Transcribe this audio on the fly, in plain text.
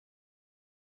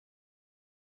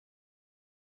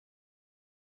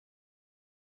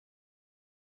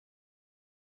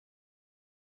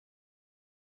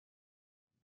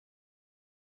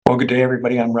Well, good day,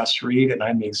 everybody. I'm Russ Reed, and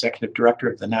I'm the Executive Director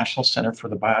of the National Center for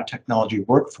the Biotechnology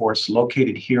Workforce,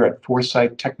 located here at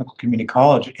Forsyth Technical Community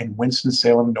College in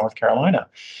Winston-Salem, North Carolina.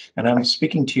 And I'm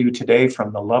speaking to you today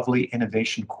from the lovely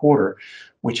Innovation Quarter,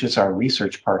 which is our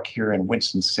research park here in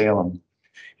Winston-Salem.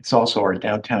 It's also our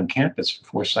downtown campus for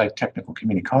Forsyth Technical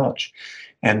Community College.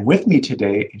 And with me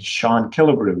today is Sean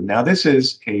Killebrew. Now, this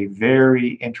is a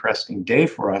very interesting day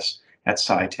for us at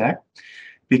SciTech,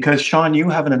 because Sean, you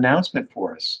have an announcement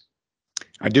for us.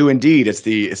 I do indeed. It's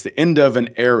the end of an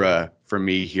era for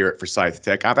me here at Forsyth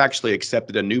Tech. I've actually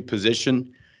accepted a new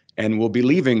position and will be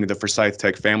leaving the Forsyth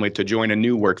Tech family to join a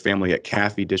new work family at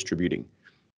CAFE Distributing.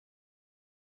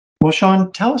 Well,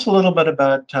 Sean, tell us a little bit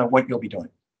about what you'll be doing.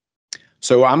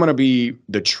 So I'm going to be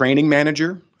the training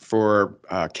manager for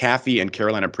CAFE and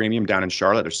Carolina Premium down in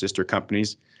Charlotte, our sister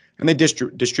companies. And they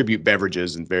distribute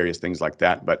beverages and various things like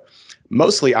that. But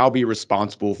mostly I'll be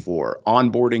responsible for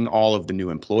onboarding all of the new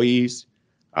employees,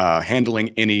 handling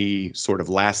any sort of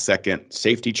last second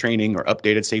safety training or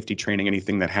updated safety training,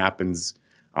 anything that happens.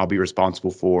 I'll be responsible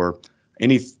for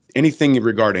anything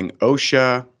regarding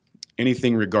OSHA,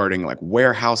 anything regarding like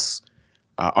warehouse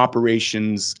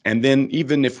operations. And then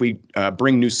even if we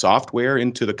bring new software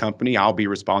into the company, I'll be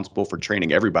responsible for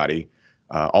training everybody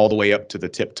all the way up to the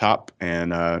tip top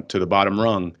and to the bottom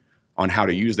rung on how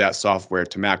to use that software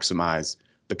to maximize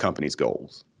the company's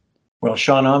goals. Well,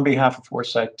 Sean, on behalf of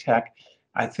Forsyth Tech,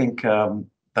 I think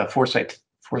the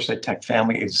Forsyth Tech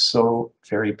family is so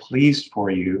very pleased for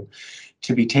you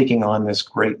to be taking on this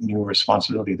great new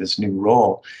responsibility, this new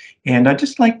role. And I'd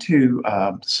just like to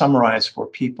summarize for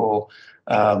people.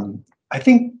 I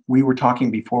think we were talking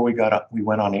before we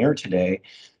went on air today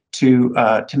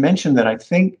to mention that I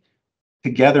think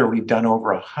together we've done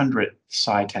over 100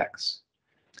 SciTechs.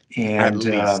 At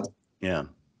least, yeah.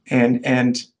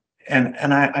 And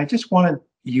I just wanted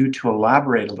you to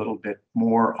elaborate a little bit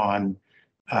more on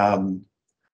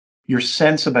your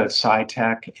sense about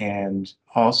SciTech, and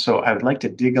also I would like to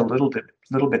dig a little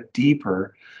bit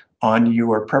deeper on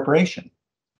your preparation.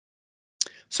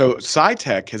 So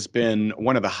SciTech has been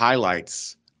one of the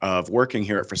highlights of working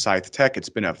here at Forsyth Tech. It's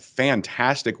been a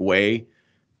fantastic way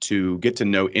to get to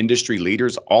know industry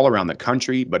leaders all around the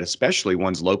country, but especially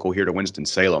ones local here to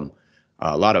Winston-Salem.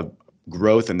 A lot of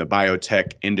growth in the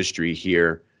biotech industry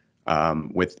here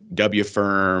with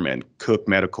WFIRM and Cook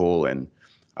Medical and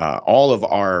all of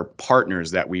our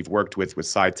partners that we've worked with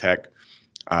SciTech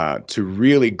to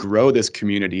really grow this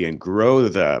community and grow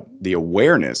the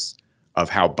awareness of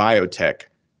how biotech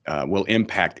will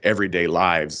impact everyday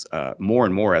lives more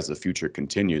and more as the future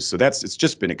continues. So it's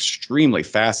just been extremely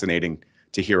fascinating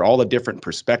to hear all the different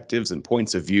perspectives and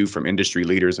points of view from industry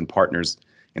leaders and partners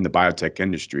in the biotech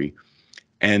industry.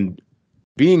 And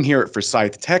being here at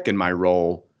Forsyth Tech in my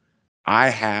role, I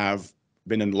have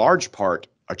been in large part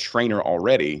a trainer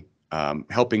already,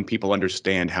 helping people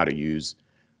understand how to use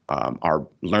our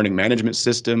learning management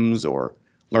systems, or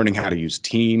learning how to use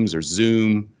Teams or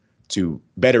Zoom to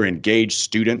better engage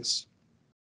students,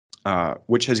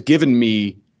 which has given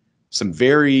me some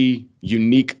very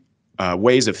unique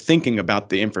ways of thinking about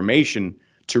the information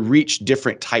to reach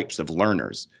different types of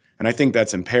learners. And I think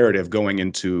that's imperative going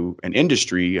into an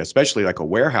industry, especially like a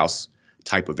warehouse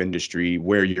type of industry,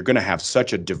 where you're going to have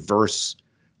such a diverse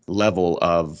level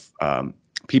of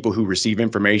people who receive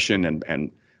information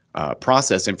and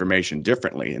process information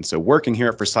differently. And so working here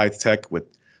at Forsyth Tech with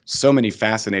so many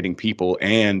fascinating people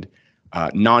and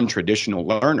non-traditional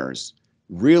learners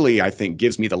really, I think,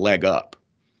 gives me the leg up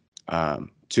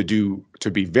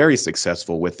to be very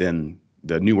successful within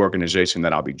the new organization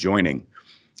that I'll be joining.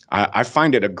 I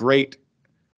find it a great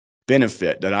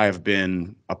benefit that I have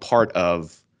been a part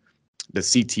of the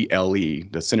CTLE,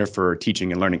 the Center for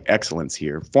Teaching and Learning Excellence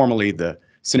here, formerly the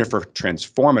Center for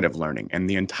Transformative Learning. And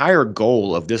the entire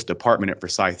goal of this department at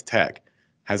Forsyth Tech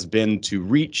has been to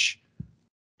reach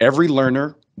every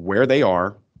learner where they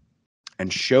are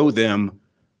and show them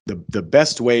the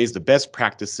best ways, the best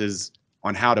practices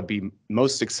on how to be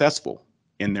most successful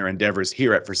in their endeavors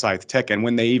here at Forsyth Tech and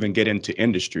when they even get into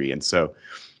industry. And so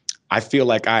I feel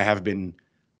like I have been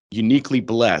uniquely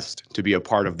blessed to be a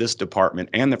part of this department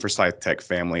and the Forsyth Tech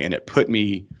family, and it put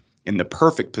me in the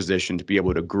perfect position to be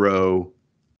able to grow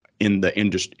in the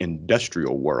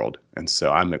industrial world. And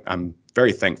so I'm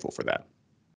very thankful for that.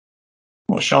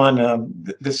 Well, Sean,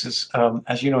 this is,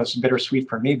 as you know, it's bittersweet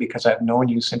for me because I've known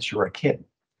you since you were a kid.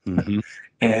 Mm-hmm.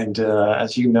 And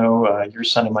as you know, your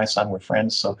son and my son were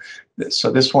friends. So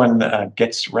this one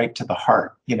gets right to the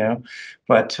heart, you know.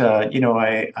 But, you know,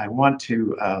 I want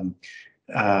you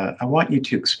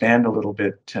to expand a little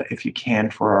bit, if you can,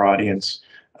 for our audience.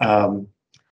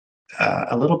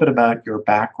 a little bit about your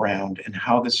background and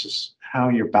how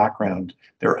your background,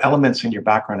 there are elements in your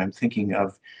background. I'm thinking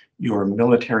of your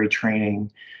military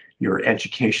training, your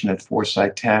education at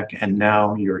Forsyth Tech, and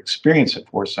now your experience at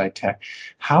Forsyth Tech.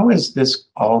 How has this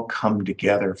all come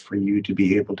together for you to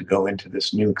be able to go into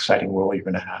this new exciting role you're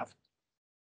going to have?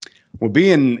 Well,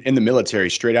 being in the military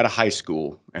straight out of high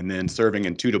school and then serving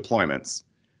in 2 deployments,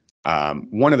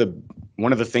 one of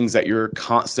the things that you're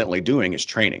constantly doing is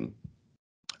training,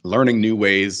 learning new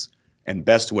ways and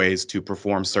best ways to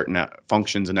perform certain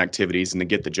functions and activities and to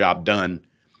get the job done.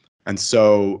 And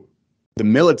so the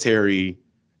military,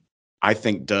 I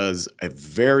think, does a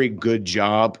very good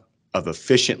job of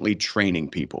efficiently training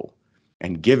people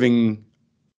and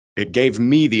it gave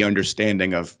me the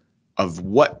understanding of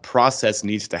what process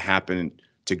needs to happen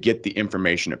to get the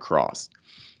information across.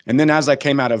 And then as I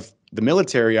came out of the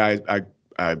military, I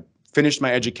finished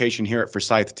my education here at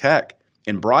Forsyth Tech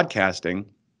in broadcasting.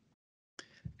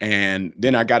 And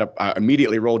then I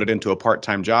immediately rolled it into a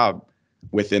part-time job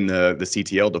within the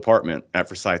CTL department at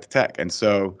Forsyth Tech. And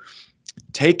so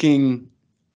taking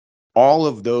all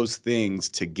of those things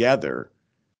together,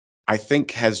 I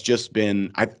think has just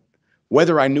been,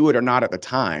 whether I knew it or not at the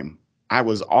time, I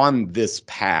was on this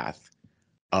path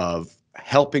of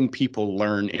helping people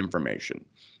learn information,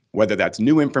 whether that's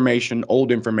new information,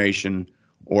 old information,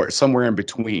 or somewhere in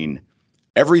between.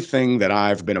 Everything that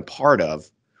I've been a part of,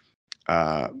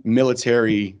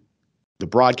 military, the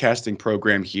broadcasting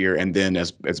program here, and then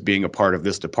as being a part of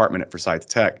this department at Forsyth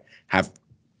Tech, have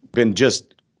been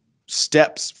just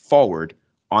steps forward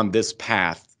on this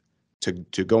path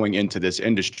to going into this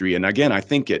industry. And again, I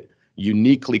think it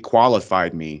uniquely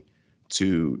qualified me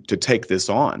to take this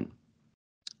on.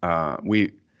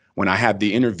 When I had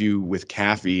the interview with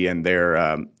CAFE and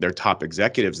their top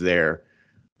executives there,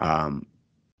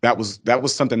 that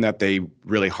was something that they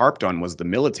really harped on, was the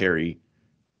military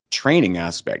training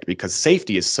aspect, because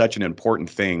safety is such an important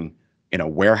thing in a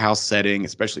warehouse setting,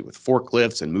 especially with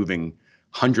forklifts and moving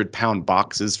 100-pound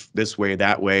boxes this way,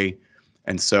 that way.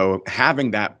 And so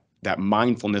having that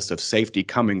mindfulness of safety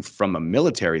coming from a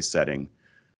military setting,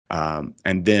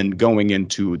 and then going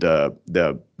into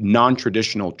the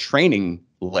non-traditional training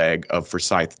leg of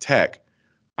Forsyth Tech,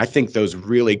 I think those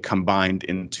really combined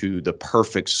into the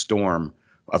perfect storm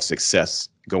of success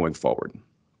going forward.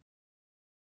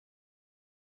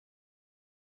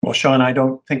 Well, Sean, I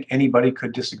don't think anybody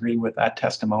could disagree with that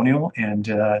testimonial, and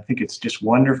I think it's just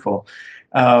wonderful,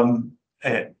 and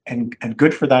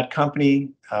good for that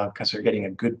company because they're getting a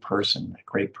good person, a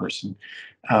great person.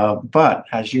 But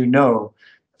as you know,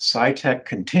 SciTech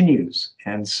continues,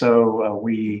 and so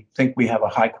we think we have a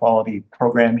high quality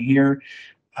program here,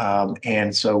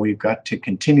 and so we've got to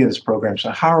continue this program.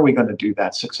 So how are we going to do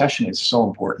that? Succession is so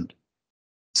important.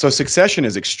 So succession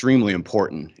is extremely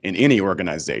important in any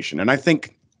organization, and I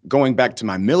think, going back to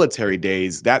my military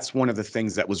days, that's one of the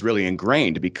things that was really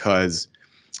ingrained, because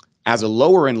as a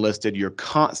lower enlisted, you're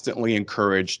constantly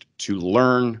encouraged to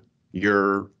learn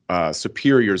your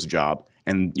superior's job,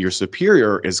 and your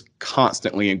superior is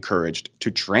constantly encouraged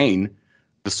to train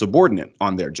the subordinate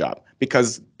on their job,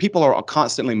 because people are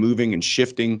constantly moving and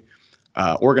shifting.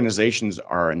 Organizations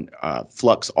are in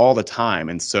flux all the time.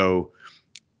 And so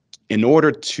in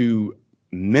order to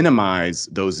minimize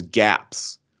those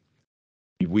gaps,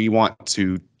 we want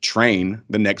to train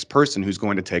the next person who's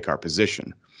going to take our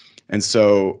position. And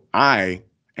so I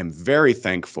am very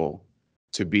thankful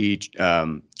to be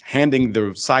handing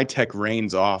the SciTech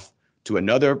reins off to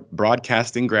another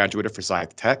broadcasting graduate of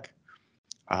Forsyth Tech,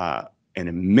 an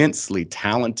immensely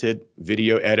talented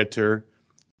video editor,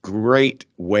 great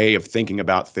way of thinking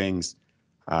about things,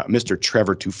 Mr.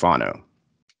 Trevor Tufano.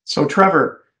 So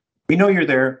Trevor, we know you're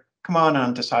there. Come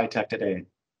on to SciTech today.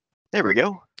 There we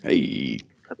go. Hey.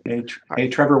 Hey,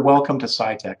 Trevor, welcome to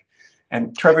SciTech.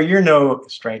 And Trevor, you're no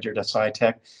stranger to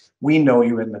SciTech. We know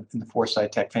you in the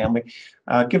Forsyth Tech family.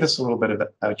 Give us a little bit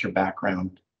about your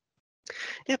background.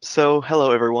 Yep. So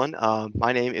hello, everyone.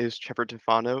 My name is Trevor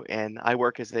Tufano, and I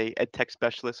work as a EdTech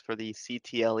specialist for the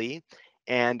CTLE.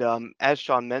 And as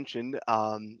Sean mentioned,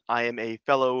 I am a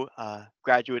fellow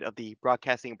graduate of the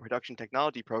Broadcasting and Production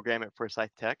Technology program at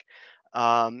Forsyth Tech.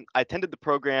 I attended the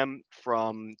program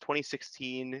from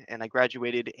 2016, and I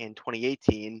graduated in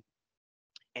 2018.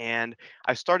 And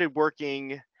I started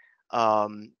working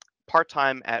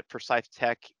part-time at Forsyth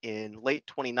Tech in late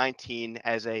 2019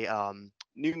 as a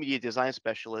new media design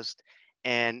specialist.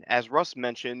 And as Russ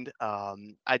mentioned,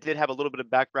 I did have a little bit of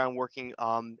background working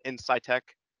in SciTech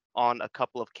on a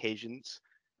couple of occasions,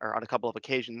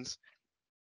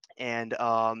 And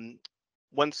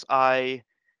once I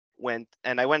went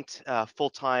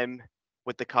full-time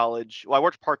with the college. Well, I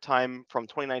worked part-time from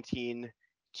 2019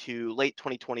 to late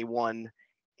 2021,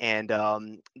 and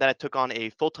then I took on a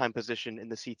full-time position in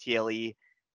the CTLE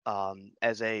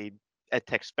as a ed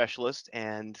tech specialist,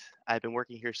 and I've been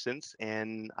working here since,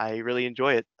 and I really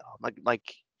enjoy it. Like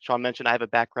Sean mentioned, I have a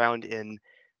background in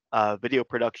video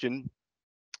production,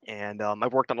 and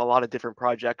I've worked on a lot of different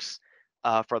projects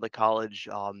for the college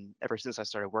ever since I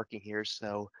started working here.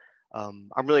 So I'm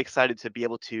really excited to be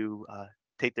able to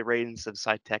take the reins of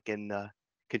SciTech and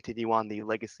continue on the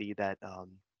legacy that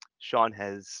Sean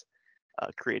has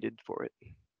created for it.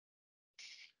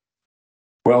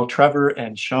 Well, Trevor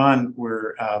and Sean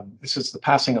this is the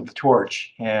passing of the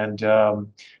torch, and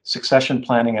succession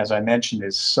planning, as I mentioned,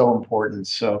 is so important.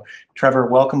 So Trevor,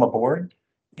 welcome aboard.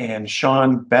 And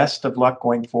Sean, best of luck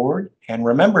going forward. And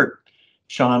remember,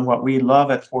 Sean, what we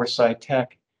love at Forsyth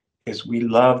Tech is we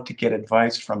love to get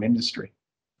advice from industry.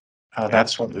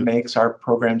 That's what makes our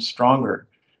program stronger.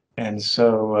 And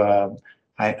so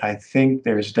I think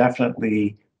there's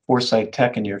definitely Forsyth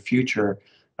Tech in your future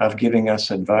of giving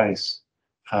us advice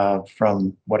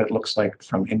from what it looks like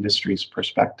from industry's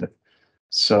perspective.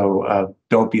 So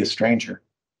don't be a stranger.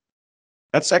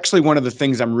 That's actually one of the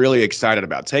things I'm really excited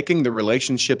about, taking the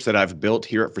relationships that I've built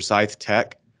here at Forsyth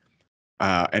Tech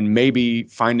and maybe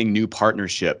finding new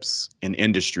partnerships in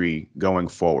industry going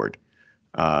forward.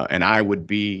 And I would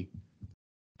be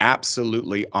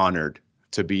absolutely honored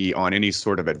to be on any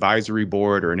sort of advisory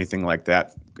board or anything like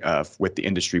that with the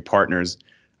industry partners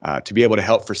to be able to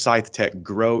help Forsyth Tech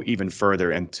grow even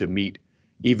further and to meet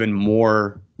even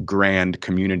more grand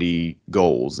community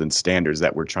goals and standards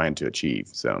that we're trying to achieve.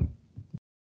 So.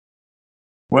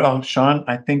 Well, Sean,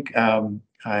 I think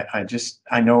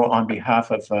I know on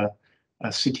behalf of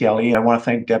CTLE, I want to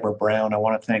thank Deborah Brown. I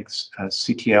want to thank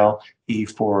CTLE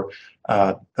for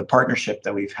the partnership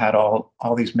that we've had all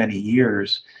these many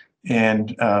years.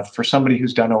 And for somebody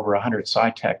who's done over 100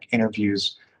 SciTech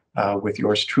interviews with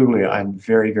yours truly, I'm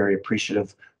very, very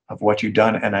appreciative of what you've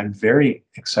done. And I'm very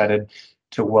excited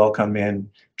to welcome in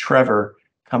Trevor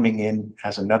coming in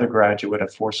as another graduate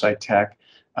of Forsyth Tech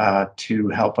to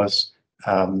help us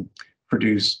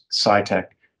produce SciTech.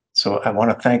 So I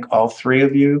want to thank all three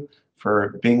of you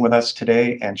for being with us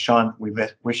today. And Sean, we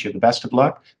wish you the best of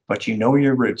luck, but you know where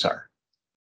your roots are.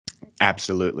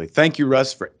 Absolutely. Thank you,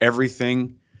 Russ, for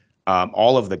everything,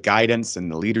 all of the guidance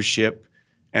and the leadership,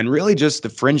 and really just the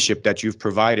friendship that you've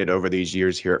provided over these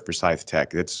years here at Forsyth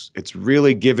Tech. It's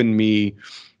really given me,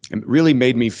 it really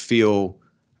made me feel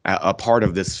a part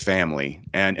of this family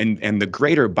and the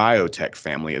greater biotech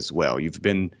family as well. You've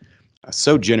been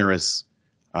so generous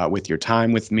with your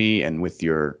time with me and with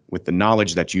the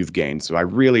knowledge that you've gained. So I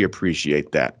really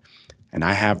appreciate that. And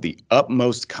I have the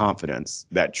utmost confidence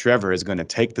that Trevor is going to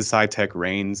take the SciTech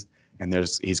reins and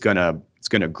he's going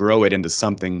to grow it into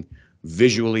something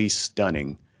visually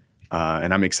stunning.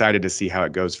 And I'm excited to see how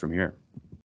it goes from here.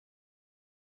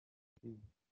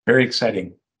 Very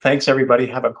exciting. Thanks, everybody.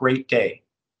 Have a great day.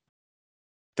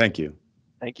 Thank you.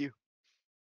 Thank you.